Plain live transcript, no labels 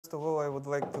first of all, I would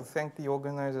like to thank the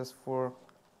organizers for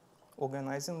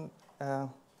organizing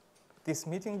this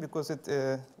meeting, because it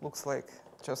looks like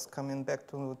just coming back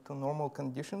to normal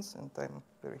conditions, and I'm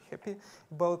very happy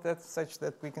about that, such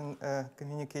that we can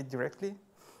communicate directly,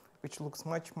 which looks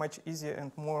much easier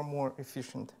and more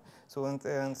efficient. So,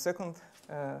 and second,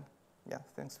 yeah,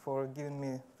 thanks for giving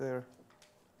me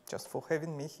for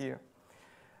having me here.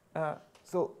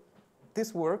 So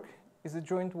this work is a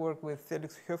joint work with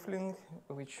Felix Höfling,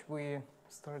 which we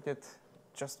started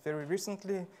just very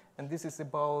recently, and this is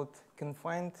about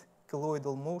confined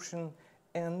colloidal motion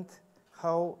and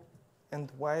how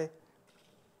and why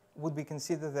would we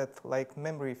consider that like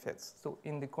memory effects, so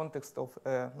in the context of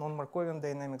non-Markovian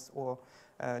dynamics or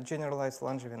generalized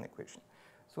Langevin equation.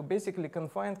 So basically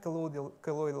confined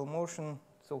colloidal motion,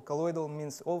 so colloidal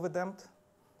means overdamped,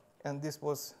 and this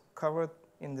was covered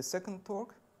in the second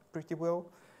talk pretty well.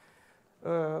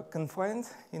 Confined,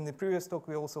 in the previous talk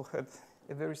we also had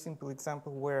a very simple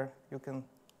example where you can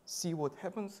see what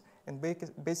happens, and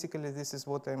basically this is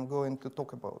what I'm going to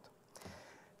talk about.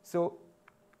 So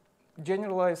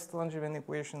generalized Langevin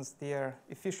equations, they are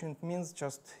efficient means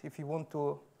just if you want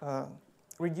to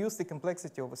reduce the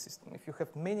complexity of a system. If you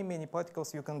have many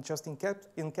particles, you can just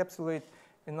encapsulate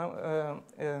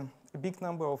a big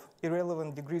number of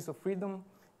irrelevant degrees of freedom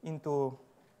into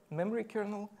memory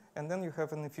kernel, and then you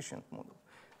have an efficient model.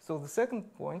 So the second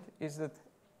point is that,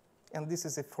 and this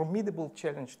is a formidable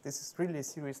challenge, this is really a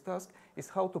serious task, is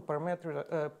how to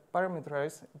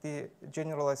parameterize the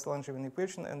generalized Langevin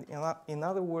equation, and in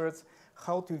other words,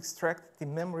 how to extract the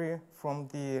memory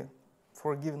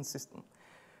for a given system.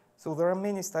 So there are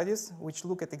many studies which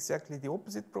look at exactly the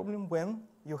opposite problem when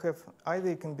you have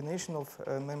either a combination of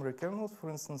memory kernels, for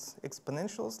instance,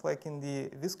 exponentials, like in the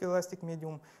viscoelastic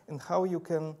medium, and how you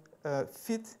can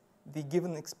fit the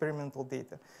given experimental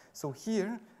data. So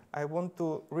here, I want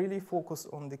to really focus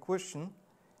on the question,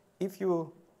 if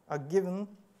you are given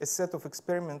a set of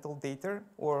experimental data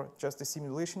or just a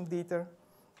simulation data,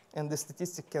 and the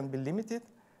statistic can be limited,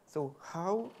 so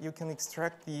how you can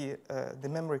extract the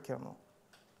memory kernel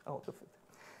out of it.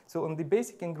 So on the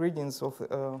basic ingredients of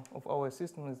our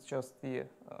system is just the,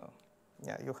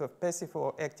 you have passive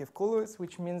or active colloids,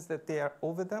 which means that they are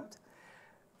overdamped.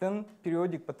 Then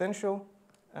periodic potential,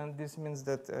 and this means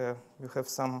that you have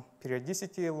some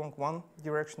periodicity along one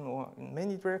direction or in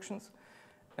many directions.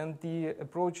 And the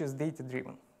approach is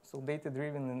data-driven. So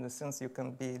data-driven in the sense you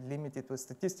can be limited with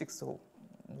statistics. So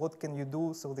what can you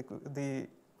do? So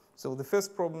the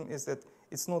first problem is that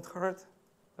it's not hard,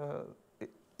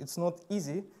 it's not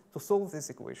easy to solve this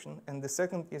equation. And the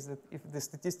second is that if the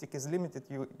statistic is limited,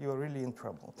 you are really in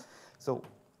trouble. So,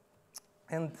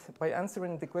 and by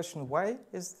answering the question why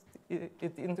is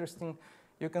it interesting,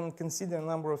 you can consider a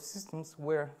number of systems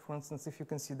where, for instance, if you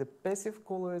consider passive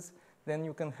colloids, then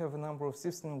you can have a number of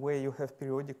systems where you have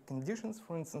periodic conditions.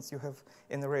 For instance, you have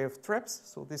an array of traps.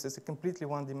 So this is a completely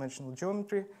one-dimensional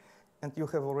geometry. And you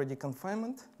have already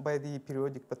confinement by the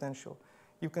periodic potential.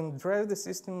 You can drive the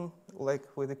system like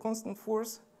with a constant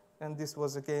force. And this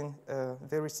was, again,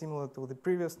 very similar to the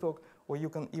previous talk. Or you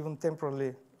can even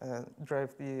temporally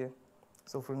drive the,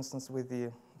 so for instance, with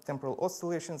the temporal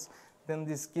oscillations. Then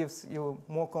this gives you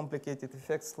more complicated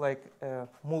effects like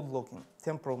mode locking,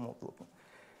 temporal mode locking.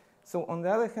 So on the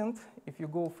other hand, if you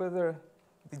go further,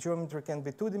 the geometry can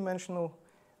be two-dimensional.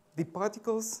 The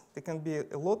particles, there can be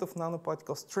a lot of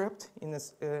nanoparticles trapped in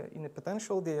a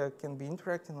potential. They can be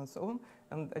interacting and so on.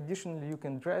 And additionally, you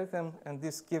can drive them. And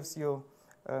this gives you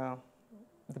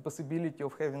the possibility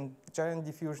of having giant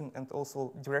diffusion and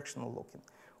also directional locking.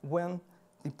 When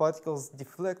the particles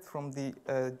deflect from the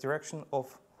direction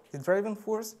of the driving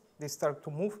force, they start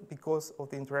to move because of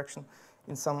the interaction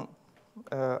in some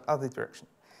other direction.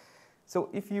 So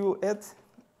if you add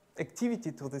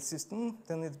activity to the system,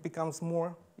 then it becomes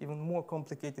even more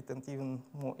complicated and even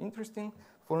more interesting.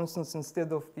 For instance,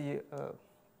 instead of the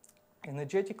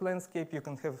energetic landscape, you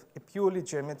can have a purely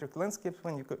geometric landscape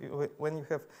when you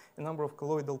have a number of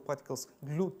colloidal particles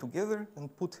glued together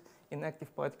and put an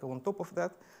active particle on top of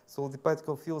that. So the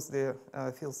particle fills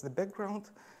the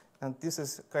background. And this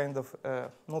is kind of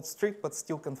not strict, but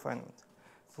still confinement.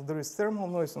 So there is thermal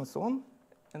noise and so on.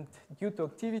 And due to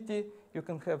activity, you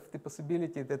can have the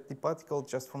possibility that the particle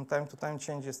just from time to time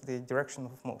changes the direction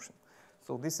of motion.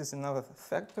 So this is another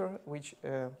factor which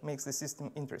makes the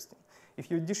system interesting. If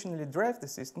you additionally drive the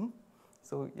system,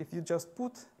 so if you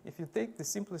take the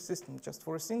simplest system just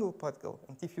for a single particle,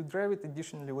 and if you drive it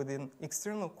additionally with an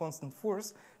external constant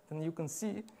force, then you can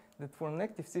see that for an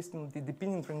active system, the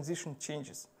dependent transition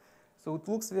changes. So it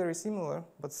looks very similar,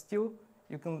 but still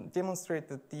you can demonstrate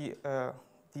that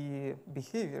the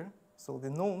behavior, So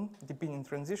the known dependent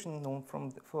transition known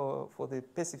for the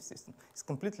passive system is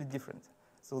completely different.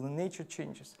 So the nature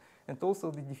changes. And also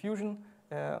the diffusion,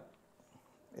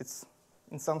 it's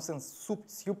in some sense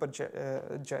super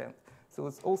giant. So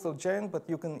it's also giant, but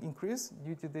you can increase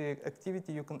due to the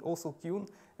activity. You can also tune,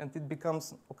 and it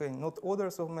becomes, okay, not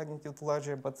orders of magnitude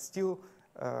larger, but still,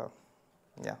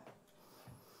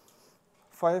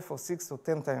 5 or 6 or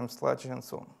 10 times larger and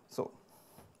so on. So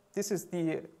this is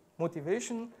the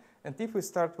motivation. And if we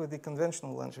start with the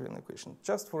conventional Langevin equation,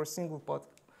 just for a single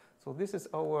particle. So this is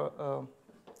our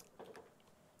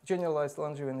generalized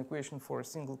Langevin equation for a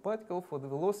single particle for the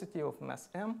velocity of mass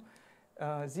m.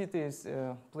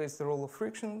 Zeta plays the role of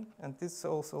friction, and this is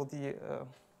also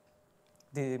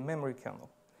the memory kernel.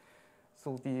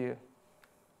 So the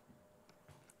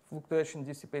fluctuation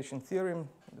dissipation theorem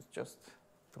is just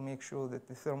to make sure that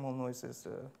the thermal noise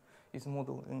is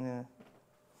modeled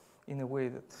in a way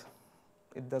that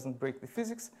it doesn't break the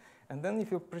physics. And then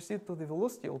if you proceed to the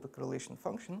velocity autocorrelation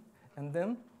function, and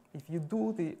then if you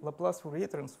do the Laplace Fourier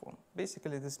transform,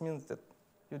 basically this means that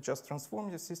you just transform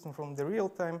your system from the real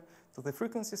time to the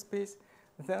frequency space,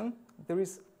 then there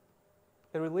is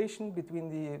a relation between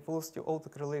the velocity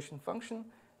autocorrelation function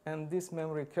and this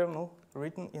memory kernel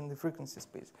written in the frequency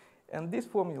space. And this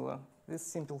formula, this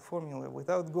simple formula,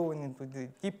 without going into the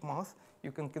deep math,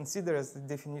 you can consider as the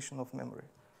definition of memory.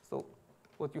 So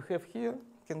what you have here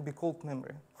can be called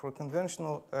memory for a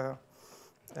conventional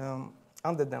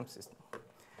underdamped system.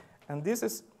 And this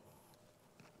is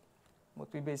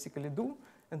what we basically do.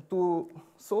 And to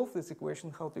solve this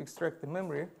equation, how to extract the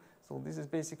memory, so this is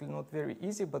basically not very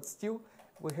easy, but still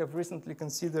we have recently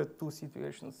considered two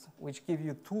situations which give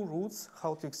you two routes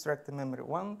how to extract the memory.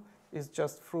 One is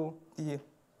just through the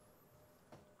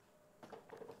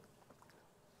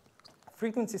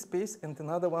frequency space, and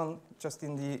another one just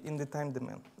in the time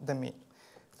domain.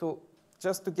 So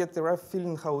just to get the rough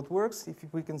feeling how it works,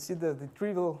 if we consider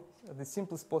the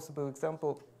simplest possible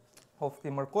example of the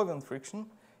Markovian friction,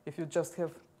 if you just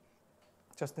have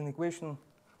just an equation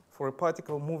for a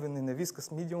particle moving in a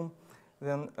viscous medium,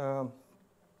 then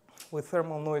with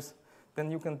thermal noise,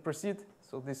 then you can proceed.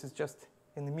 So this is just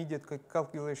an immediate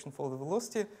calculation for the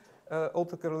velocity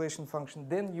autocorrelation function.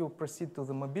 Then you proceed to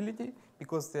the mobility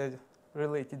because they're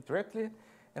related directly,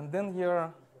 and then you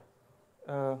are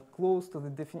close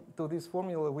to this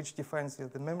formula which defines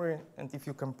the memory. And if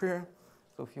you compare,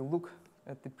 so if you look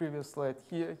at the previous slide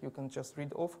here, you can just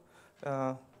read off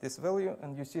this value,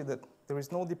 and you see that there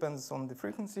is no dependence on the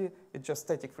frequency, it's just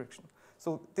static friction.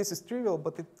 So this is trivial,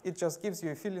 but it just gives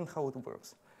you a feeling how it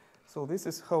works. So this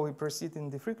is how we proceed in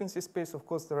the frequency space. Of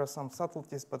course, there are some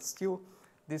subtleties, but still,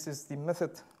 this is the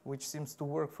method which seems to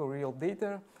work for real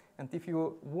data. And if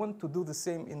you want to do the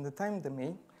same in the time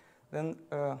domain, then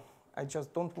I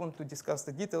just don't want to discuss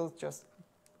the details.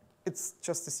 It's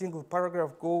just a single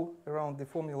paragraph. Go around the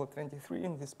formula 23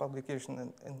 in this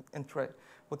publication and try.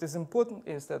 What is important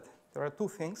is that there are two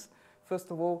things.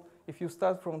 First of all, if you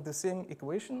start from the same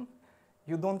equation,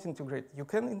 you don't integrate. You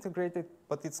can integrate it,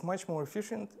 but it's much more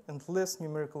efficient and less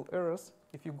numerical errors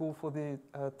if you go for the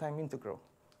time integral.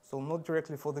 So not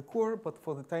directly for the core, but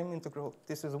for the time integral.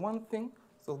 This is one thing.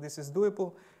 So this is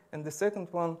doable. And the second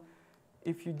one,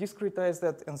 if you discretize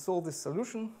that and solve this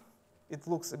solution, it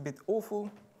looks a bit awful.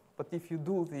 But if you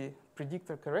do the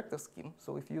predictor corrector scheme,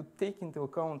 so if you take into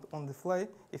account on the fly,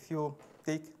 if you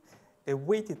take a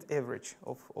weighted average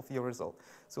of your result,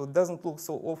 so it doesn't look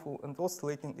so awful and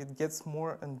oscillating, it gets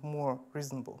more and more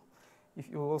reasonable if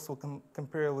you also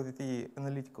compare with the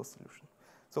analytical solution.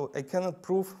 So I cannot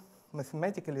prove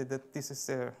mathematically that this is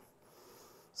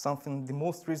something the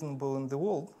most reasonable in the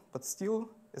world, but still,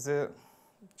 as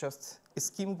just a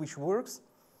scheme which works,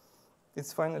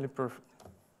 it's finally perfect.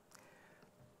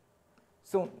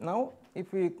 So now,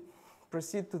 if we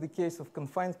proceed to the case of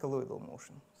confined colloidal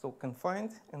motion, so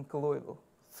confined and colloidal.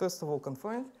 First of all,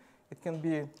 confined, it can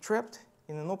be trapped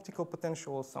in an optical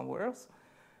potential or somewhere else,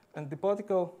 and the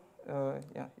particle,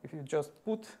 if you just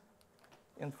put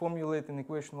and formulate an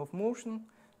equation of motion,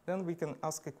 then we can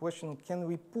ask a question, can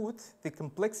we put the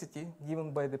complexity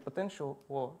given by the potential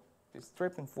or this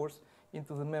trapping force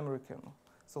into the memory kernel?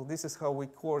 So this is how we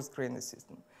coarse grain the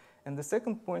system. And the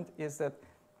second point is that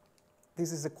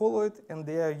this is a colloid, and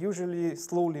they are usually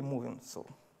slowly moving. So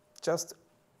just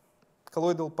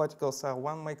colloidal particles are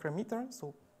 1 micrometer,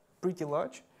 so pretty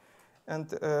large. And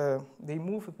they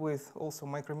move with also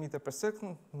micrometer per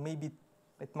second, maybe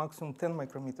at maximum 10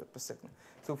 micrometer per second.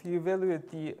 So if you evaluate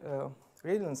the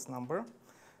Rayleigh number,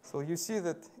 so you see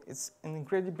that it's an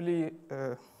incredibly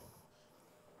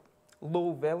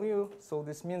low value. So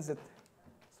this means that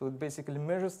it basically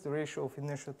measures the ratio of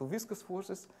inertia to viscous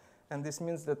forces. And this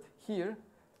means that here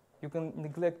you can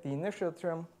neglect the inertia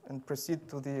term and proceed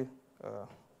to the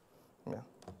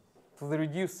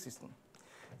reduced system.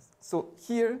 So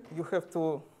here you have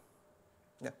to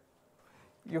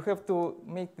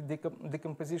make the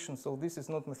decomposition. So this is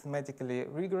not mathematically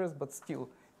rigorous, but still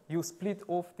you split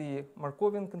off the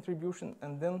Markovian contribution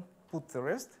and then put the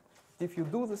rest. If you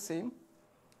do the same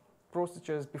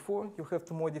procedure as before, you have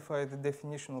to modify the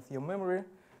definition of your memory.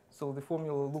 So the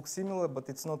formula looks similar, but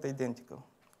it's not identical.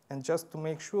 And just to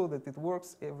make sure that it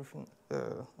works everything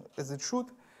as it should,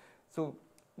 so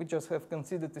we just have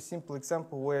considered a simple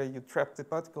example where you trapped the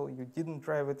particle, you didn't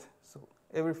drive it, so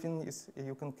everything is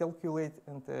you can calculate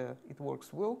and it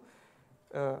works well.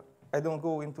 I don't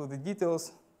go into the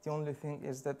details. The only thing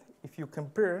is that if you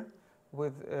compare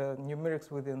with numerics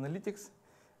with the analytics,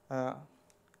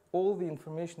 all the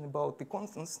information about the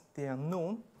constants, they are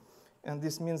known, and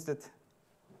this means that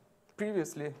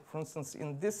previously, for instance,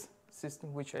 in this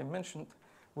system which I mentioned,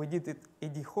 we did it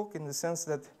ad hoc in the sense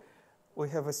that we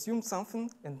have assumed something,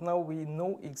 and now we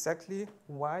know exactly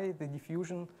why the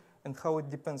diffusion and how it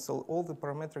depends. So all the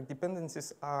parametric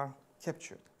dependencies are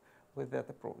captured with that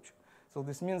approach. So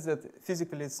this means that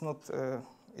physically it's not,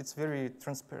 it's very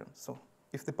transparent. So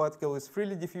if the particle is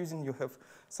freely diffusing, you have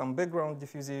some background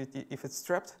diffusivity. If it's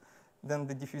trapped, then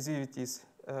the diffusivity is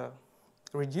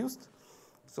reduced.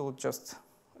 So just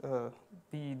the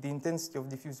intensity of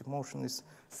diffusive motion is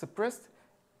suppressed.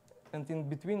 And in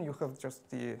between, you have just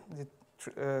the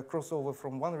crossover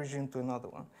from one regime to another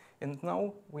one. And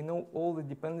now we know all the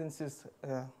dependencies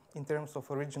in terms of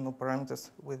original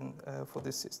parameters within, for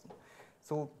this system.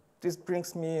 So this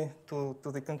brings me to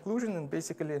the conclusion. And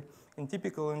basically, in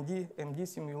typical MD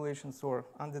simulations or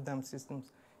underdamped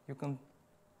systems, you can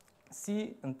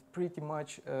see and pretty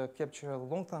much capture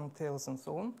long-term tails and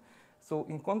so on. So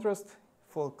in contrast,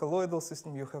 for colloidal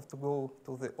system, you have to go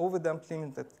to the overdamped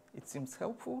limit that it seems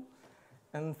helpful.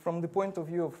 And from the point of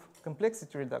view of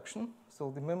complexity reduction,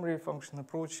 so the memory function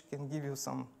approach can give you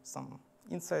some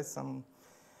insights,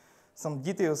 some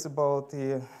details about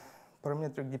the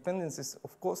parametric dependencies.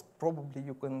 Of course, probably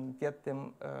you can get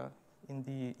them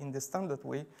in the standard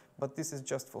way, but this is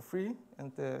just for free,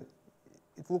 and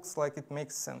it looks like it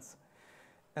makes sense.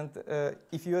 And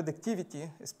if you add activity,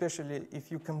 especially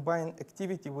if you combine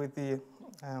activity with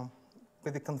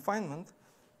the confinement,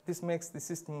 this makes the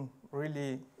system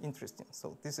really interesting.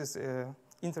 So this is an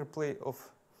interplay of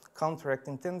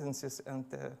counteracting tendencies, and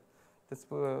that's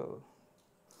where,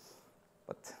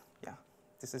 but yeah,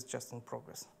 this is just in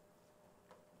progress.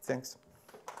 Thanks.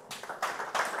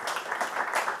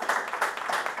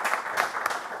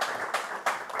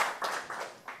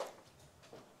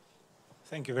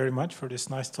 Thank you very much for this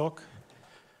nice talk.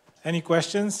 Any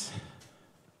questions?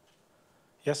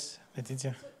 Yes,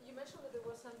 Letizia. So you mentioned that there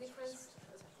was some difference.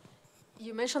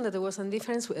 You mentioned that there was some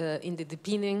difference in the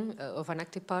depinning of an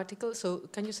active particle. So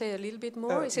can you say a little bit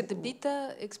more? Is it the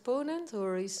beta exponent,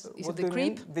 or is it the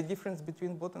creep? The difference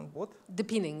between what and what? The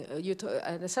pinning.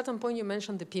 At a certain point, you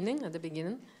mentioned the pinning at the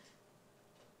beginning.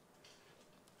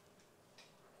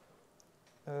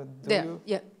 There,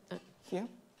 yeah. Here?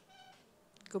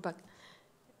 Go back.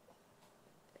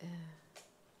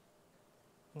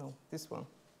 No, this one.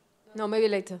 No, maybe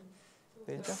later.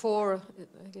 Later? 4,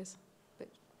 I guess.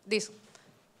 This.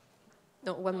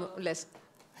 No, one more, less.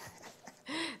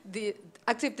 The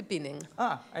active depinning.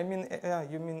 Ah, I mean,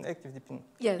 you mean active depinning.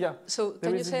 Yeah. Yeah. So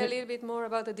can you say a little bit more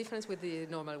about the difference with the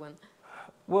normal one?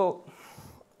 Well,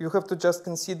 you have to just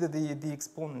consider the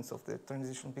exponents of the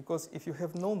transition, because if you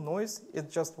have no noise,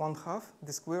 it's just 1/2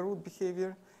 the square root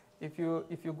behavior. If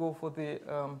you go for the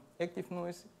active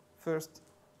noise first,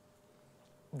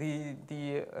 the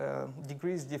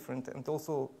degree is different, and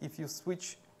also if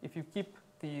you keep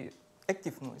the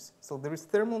active noise, so there is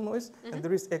thermal noise and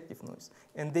there is active noise,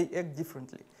 and they act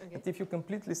differently. Okay. And if you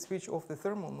completely switch off the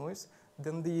thermal noise,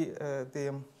 then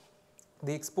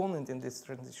the exponent in this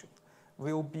transition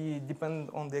will be dependent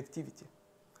on the activity.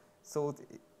 So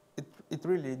it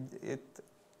really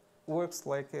works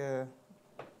like a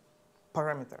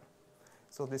parameter.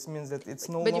 So this means that it's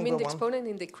no longer. But you mean the exponent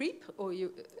in the creep, or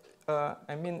you?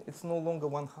 I mean it's no longer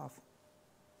 1/2.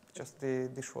 Just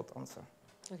the short answer.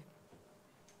 Okay.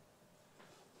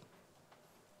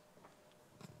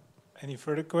 Any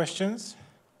further questions?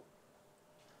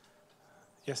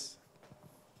 Yes.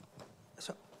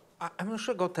 So I'm not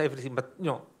sure I got everything, but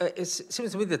it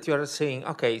seems to me that you are saying,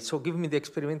 okay, so give me the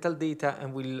experimental data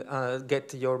and we'll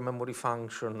get your memory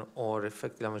function or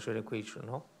effective Lagrangian equation,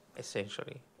 no?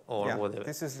 Essentially, or yeah, whatever.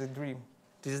 This is the dream.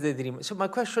 This is the dream. So my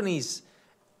question is,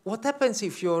 what happens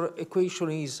if your equation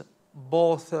is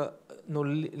both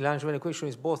Langevin equation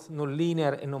is both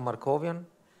non-linear and non-Markovian?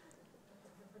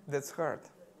 That's hard.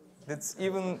 That's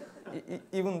even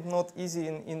not easy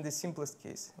in the simplest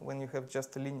case when you have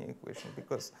just a linear equation,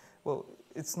 because, well,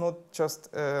 it's not just,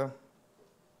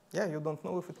 you don't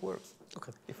know if it works.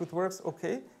 Okay. If it works,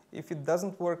 okay. If it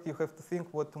doesn't work, you have to think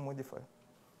what to modify.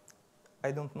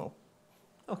 I don't know.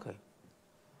 Okay.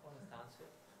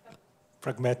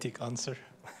 Pragmatic answer.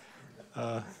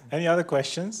 Any other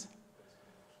questions?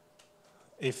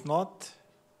 If not,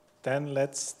 then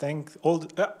let's thank all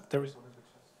the, there is,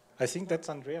 I think that's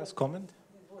Andrea's comment.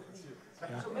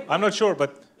 Yeah. I'm not sure,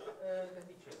 but Let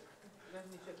me check. Let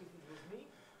me check if it was me.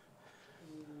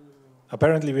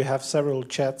 apparently we have several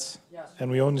chats and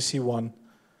we only see one.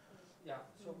 Yeah,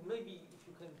 so maybe if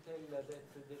you can tell that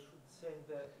they should send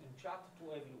in chat to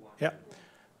everyone. Yeah.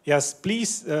 Yes,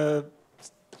 please,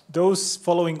 those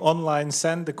following online,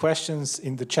 send the questions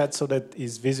in the chat so that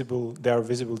is visible. They are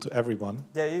visible to everyone.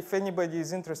 Yeah, if anybody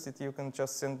is interested, you can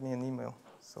just send me an email.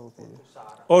 So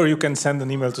or you can send an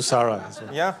email to Sarah as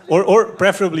well. Yeah. Or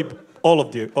preferably all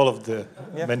of the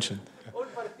mentioned.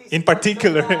 In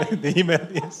particular, the email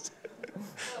is.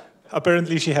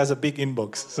 Apparently, she has a big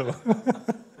inbox. So.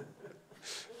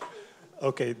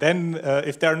 Okay, then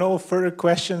if there are no further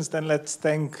questions, then let's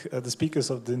thank the speakers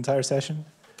of the entire session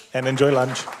and enjoy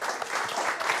lunch.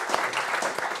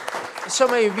 So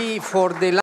maybe for the